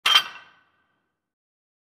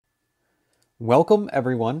Welcome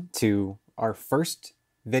everyone to our first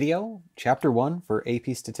video, Chapter 1 for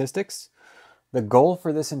AP Statistics. The goal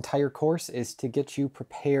for this entire course is to get you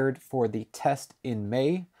prepared for the test in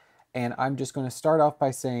May, and I'm just going to start off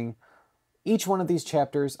by saying each one of these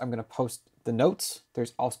chapters I'm going to post the notes.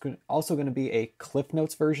 There's also going to be a Cliff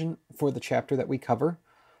Notes version for the chapter that we cover,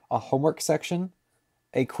 a homework section,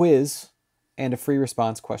 a quiz, and a free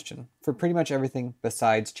response question for pretty much everything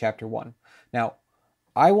besides Chapter 1. Now,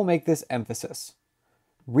 I will make this emphasis.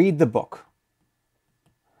 Read the book.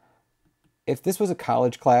 If this was a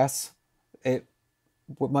college class,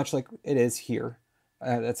 much like it is here,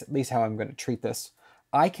 that's at least how I'm going to treat this.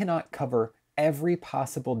 I cannot cover every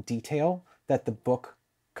possible detail that the book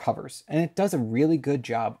covers, and it does a really good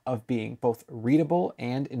job of being both readable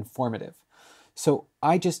and informative. So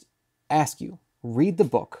I just ask you, read the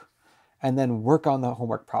book and then work on the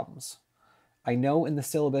homework problems. I know in the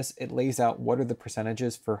syllabus it lays out what are the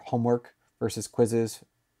percentages for homework versus quizzes,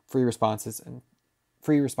 free response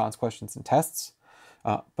questions and tests.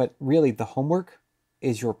 But really the homework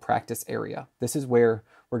is your practice area. This is where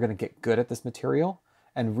we're going to get good at this material,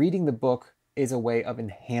 and reading the book is a way of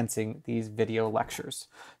enhancing these video lectures.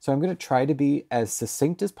 So I'm going to try to be as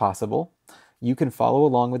succinct as possible. You can follow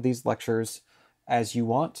along with these lectures as you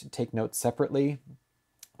want, take notes separately,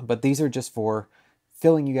 but these are just for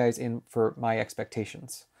filling you guys in for my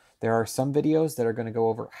expectations. There are some videos that are going to go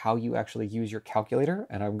over how you actually use your calculator,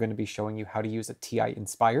 and I'm going to be showing you how to use a TI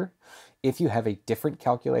Inspire. If you have a different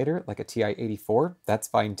calculator, like a TI-84, that's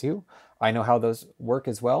fine too. I know how those work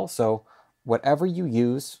as well, so whatever you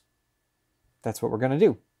use, that's what we're going to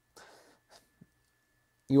do.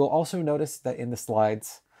 You will also notice that in the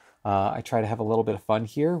slides, I try to have a little bit of fun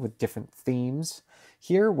here with different themes.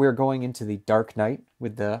 Here we're going into the Dark Knight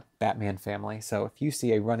with the Batman family. So if you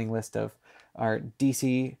see a running list of our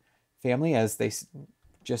DC family, as they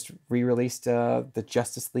just re-released the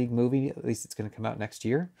Justice League movie, at least it's going to come out next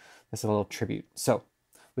year, that's a little tribute. So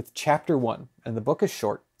with Chapter 1, and the book is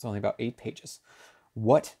short, it's only about 8 pages.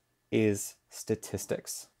 What is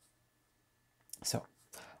statistics? So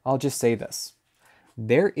I'll just say this.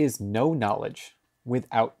 There is no knowledge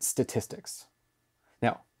without statistics.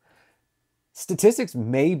 Now, statistics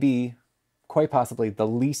may be quite possibly the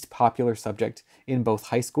least popular subject in both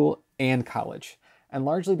high school and college, and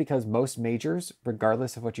largely because most majors,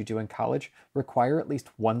 regardless of what you do in college, require at least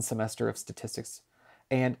one semester of statistics.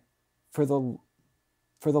 And for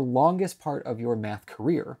the longest part of your math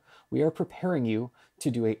career, we are preparing you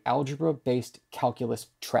to do an algebra-based calculus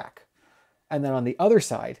track. And then on the other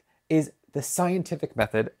side is the scientific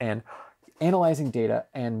method and analyzing data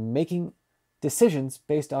and making decisions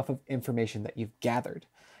based off of information that you've gathered.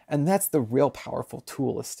 And that's the real powerful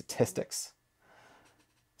tool of statistics.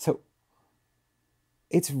 So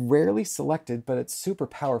it's rarely selected, but it's super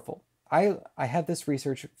powerful. I had this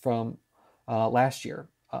research from last year.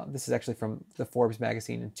 This is actually from the Forbes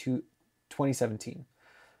magazine in 2017.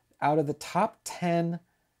 Out of the top 10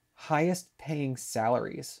 highest paying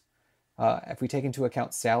salaries, if we take into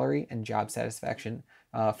account salary and job satisfaction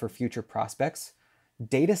for future prospects,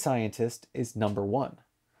 data scientist is number 1.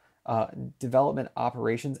 Development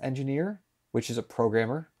operations engineer, which is a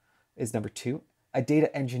programmer, is number 2. A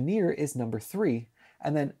data engineer is number 3.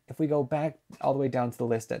 And then if we go back all the way down to the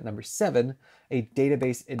list at number 7, a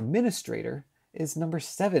database administrator is number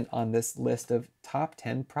 7 on this list of top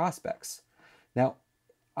 10 prospects. Now,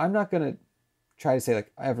 I'm not going to try to say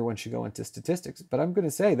like everyone should go into statistics, but I'm going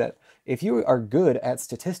to say that if you are good at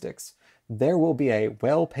statistics, there will be a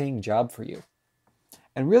well-paying job for you.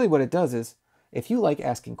 And really what it does is, if you like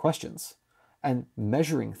asking questions and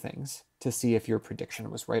measuring things to see if your prediction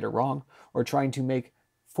was right or wrong, or trying to make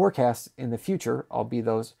forecasts in the future, albeit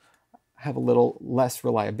those have a little less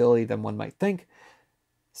reliability than one might think,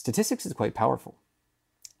 statistics is quite powerful.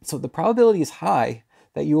 So the probability is high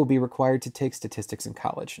that you will be required to take statistics in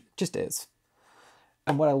college. It just is.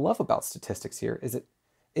 And what I love about statistics here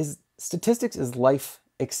is statistics is life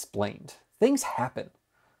explained. Things happen.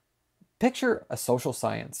 Picture a social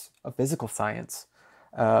science, a physical science,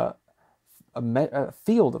 a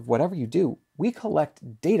field of whatever you do. We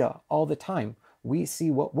collect data all the time. We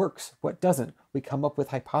see what works, what doesn't. We come up with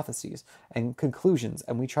hypotheses and conclusions,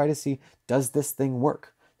 and we try to see, does this thing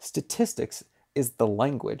work? Statistics is the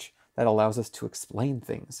language that allows us to explain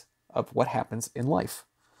things of what happens in life.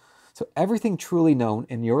 So everything truly known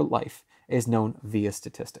in your life is known via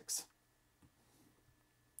statistics.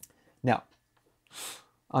 Now,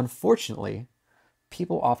 unfortunately,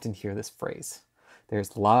 people often hear this phrase.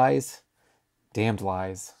 There's lies, damned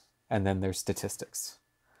lies, and then there's statistics.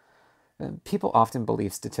 And people often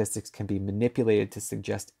believe statistics can be manipulated to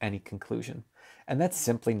suggest any conclusion, and that's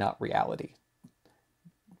simply not reality.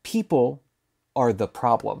 People are the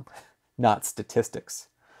problem, not statistics.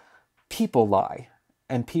 People lie,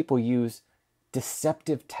 and people use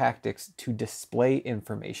deceptive tactics to display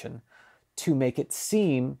information to make it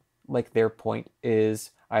seem like their point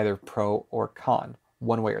is either pro or con,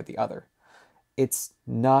 one way or the other. It's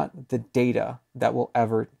not the data that will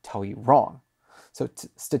ever tell you wrong. So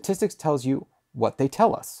statistics tells you what they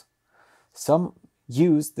tell us. Some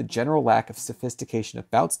use the general lack of sophistication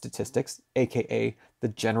about statistics, aka the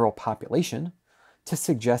general population, to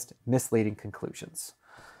suggest misleading conclusions.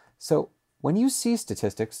 So when you see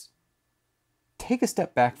statistics, take a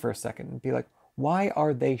step back for a second and be like, why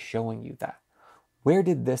are they showing you that? Where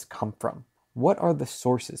did this come from? What are the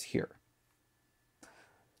sources here?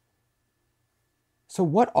 So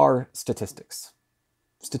what are statistics?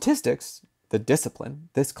 Statistics, the discipline,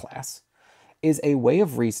 this class, is a way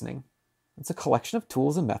of reasoning. It's a collection of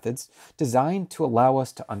tools and methods designed to allow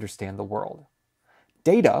us to understand the world.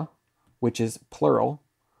 Data, which is plural,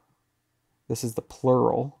 this is the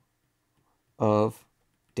plural of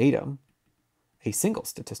datum, a single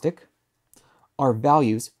statistic, are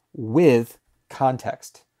values with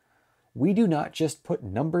context. We do not just put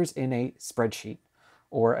numbers in a spreadsheet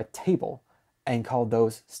or a table and call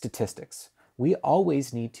those statistics. We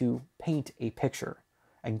always need to paint a picture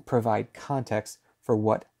and provide context for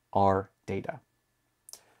what are data.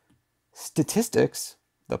 Statistics,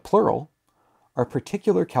 the plural, are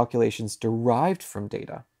particular calculations derived from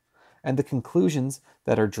data and the conclusions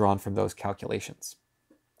that are drawn from those calculations.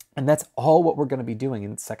 And that's all what we're going to be doing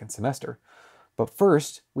in the second semester. But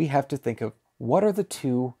first, we have to think of what are the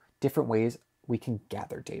two different ways we can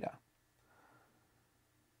gather data.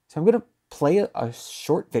 So I'm going to play a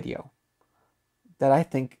short video that I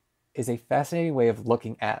think is a fascinating way of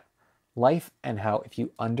looking at life and how if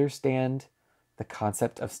you understand the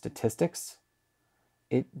concept of statistics,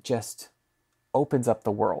 it just opens up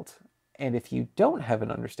the world. And if you don't have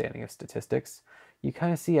an understanding of statistics, you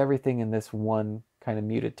kind of see everything in this one kind of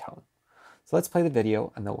muted tone. So let's play the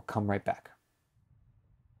video and then we'll come right back.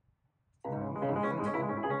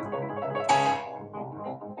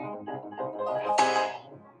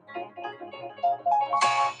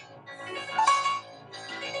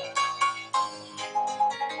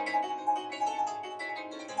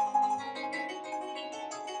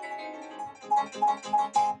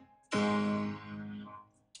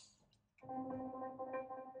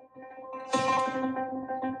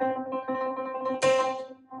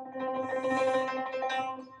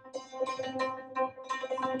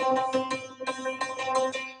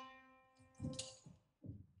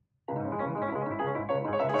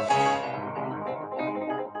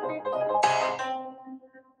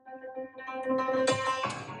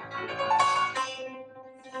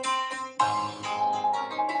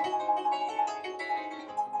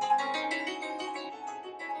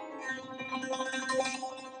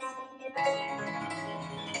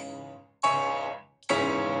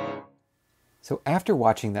 So after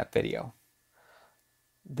watching that video,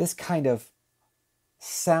 this kind of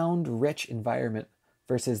sound-rich environment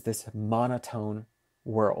versus this monotone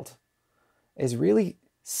world is really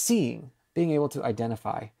being able to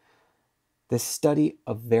identify this study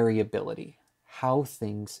of variability, how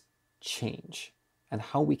things change, and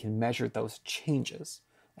how we can measure those changes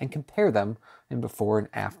and compare them in before and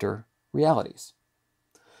after realities.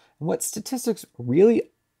 And what statistics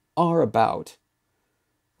really are about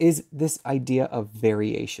is this idea of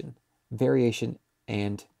variation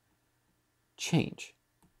and change,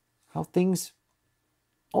 how things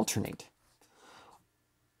alternate.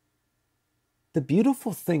 The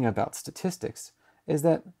beautiful thing about statistics is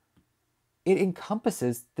that it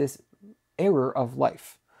encompasses this era of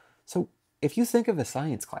life. So if you think of a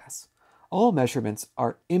science class, all measurements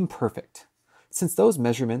are imperfect, since those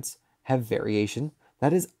measurements have variation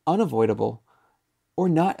that is unavoidable or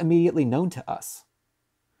not immediately known to us.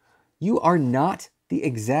 You are not the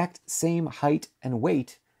exact same height and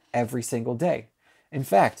weight every single day. In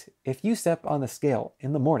fact, if you step on the scale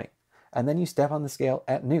in the morning, and then you step on the scale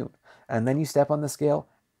at noon, and then you step on the scale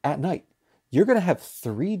at night, you're going to have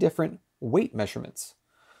 3 different weight measurements.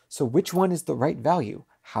 So which one is the right value?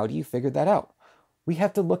 How do you figure that out? We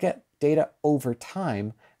have to look at data over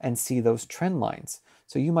time and see those trend lines.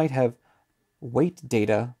 So you might have weight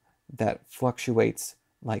data that fluctuates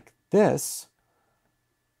like this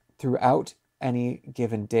throughout any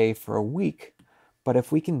given day for a week. But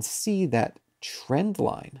if we can see that trend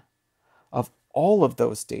line of all of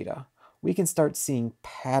those data, we can start seeing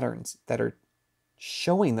patterns that are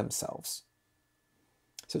showing themselves.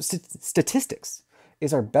 So statistics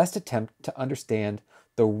is our best attempt to understand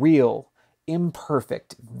the real,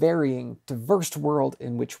 imperfect, varying, diverse world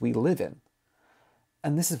in which we live in.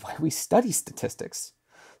 And this is why we study statistics.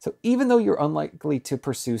 So even though you're unlikely to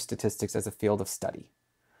pursue statistics as a field of study,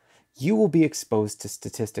 you will be exposed to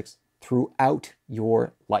statistics throughout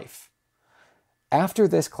your life. After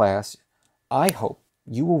this class, I hope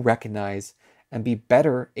you will recognize and be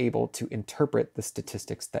better able to interpret the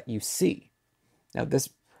statistics that you see. Now, this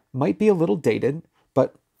might be a little dated,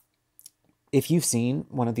 but if you've seen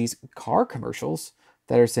one of these car commercials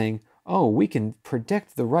that are saying, oh, we can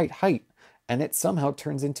predict the right height, and it somehow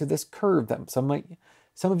turns into this curve that some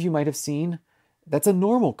of you might have seen, that's a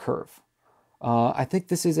normal curve. I think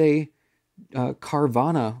this is a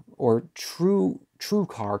Carvana or True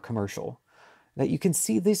Car commercial that you can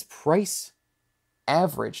see this price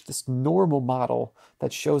average, this normal model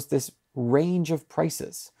that shows this range of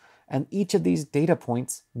prices. And each of these data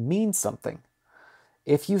points means something.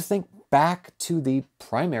 If you think back to the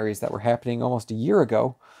primaries that were happening almost a year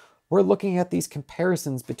ago, we're looking at these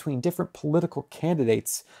comparisons between different political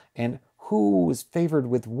candidates and who was favored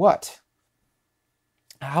with what.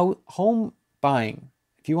 How home buying,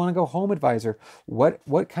 if you want to go home advisor, what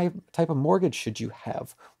type of mortgage should you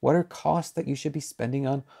have? What are costs that you should be spending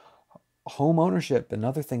on home ownership and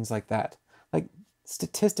other things like that? Like,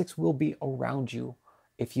 statistics will be around you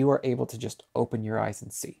if you are able to just open your eyes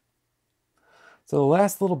and see. So the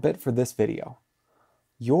last little bit for this video,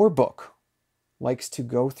 your book likes to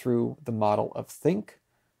go through the model of think,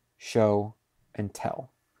 show, and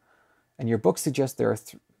tell. And your book suggests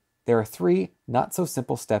there are three not so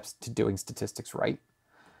simple steps to doing statistics right.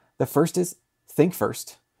 The first is think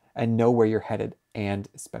first and know where you're headed and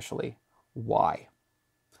especially why.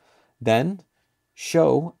 Then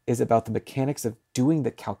show is about the mechanics of doing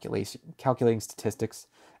the calculating statistics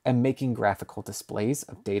and making graphical displays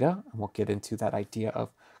of data. And we'll get into that idea of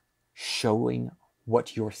showing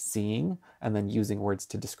what you're seeing and then using words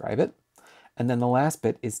to describe it. And then the last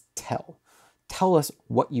bit is tell. Tell us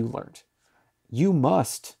what you learned. You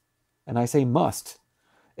must, and I say must,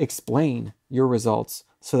 explain your results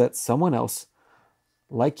so that someone else,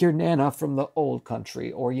 like your Nana from the old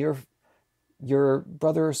country or your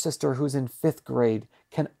brother or sister who's in 5th grade,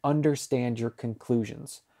 can understand your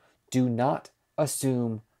conclusions. Do not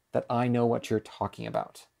assume that I know what you're talking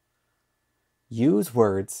about. Use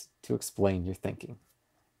words to explain your thinking.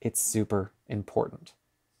 It's super important.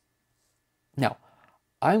 Now,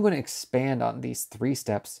 I'm going to expand on these 3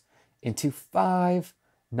 steps into 5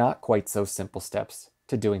 not quite so simple steps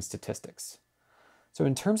to doing statistics. So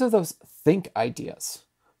in terms of those think ideas,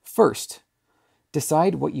 first,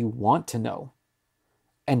 decide what you want to know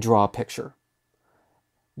and draw a picture.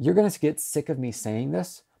 You're going to get sick of me saying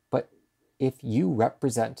this, but if you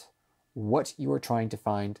represent what you are trying to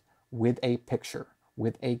find with a picture,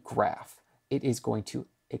 with a graph, it is going to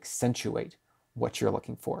accentuate what you're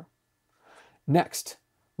looking for. Next,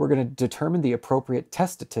 we're going to determine the appropriate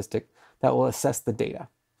test statistic that will assess the data.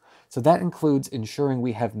 So that includes ensuring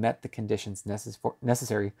we have met the conditions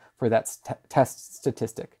necessary for that test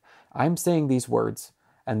statistic. I'm saying these words,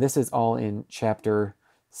 and this is all in chapter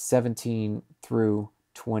 17 through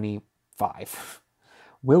 25.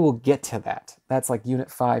 We will get to that. That's like unit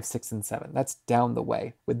 5, 6, and 7. That's down the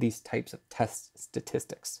way with these types of test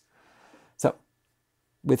statistics. So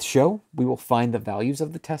with show, we will find the values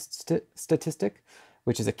of the test statistic,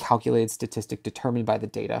 which is a calculated statistic determined by the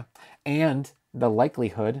data, and the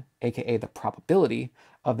likelihood, aka the probability,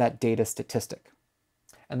 of that data statistic.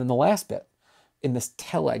 And then the last bit, in this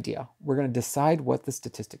tell idea, we're going to decide what the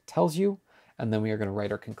statistic tells you, and then we are going to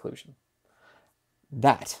write our conclusion.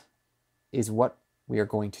 That is what we are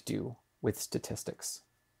going to do with statistics.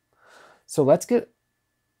 So let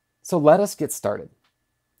us get started.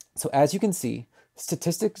 So as you can see,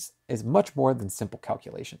 statistics is much more than simple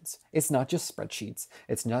calculations. It's not just spreadsheets.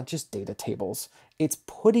 It's not just data tables. It's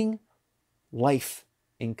putting life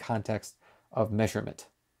in context of measurement.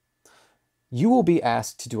 You will be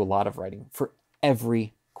asked to do a lot of writing for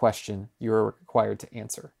every question you're required to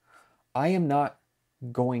answer. I am not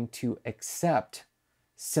going to accept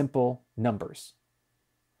simple numbers.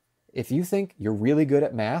 If you think you're really good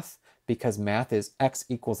at math because math is x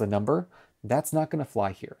equals a number, that's not going to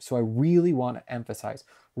fly here. So I really want to emphasize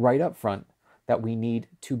right up front that we need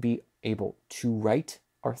to be able to write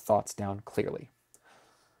our thoughts down clearly.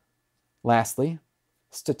 Lastly,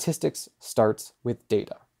 statistics starts with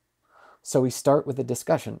data. So we start with a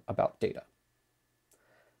discussion about data.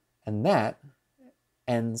 And that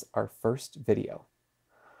ends our first video.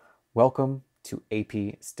 Welcome to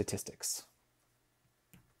AP Statistics.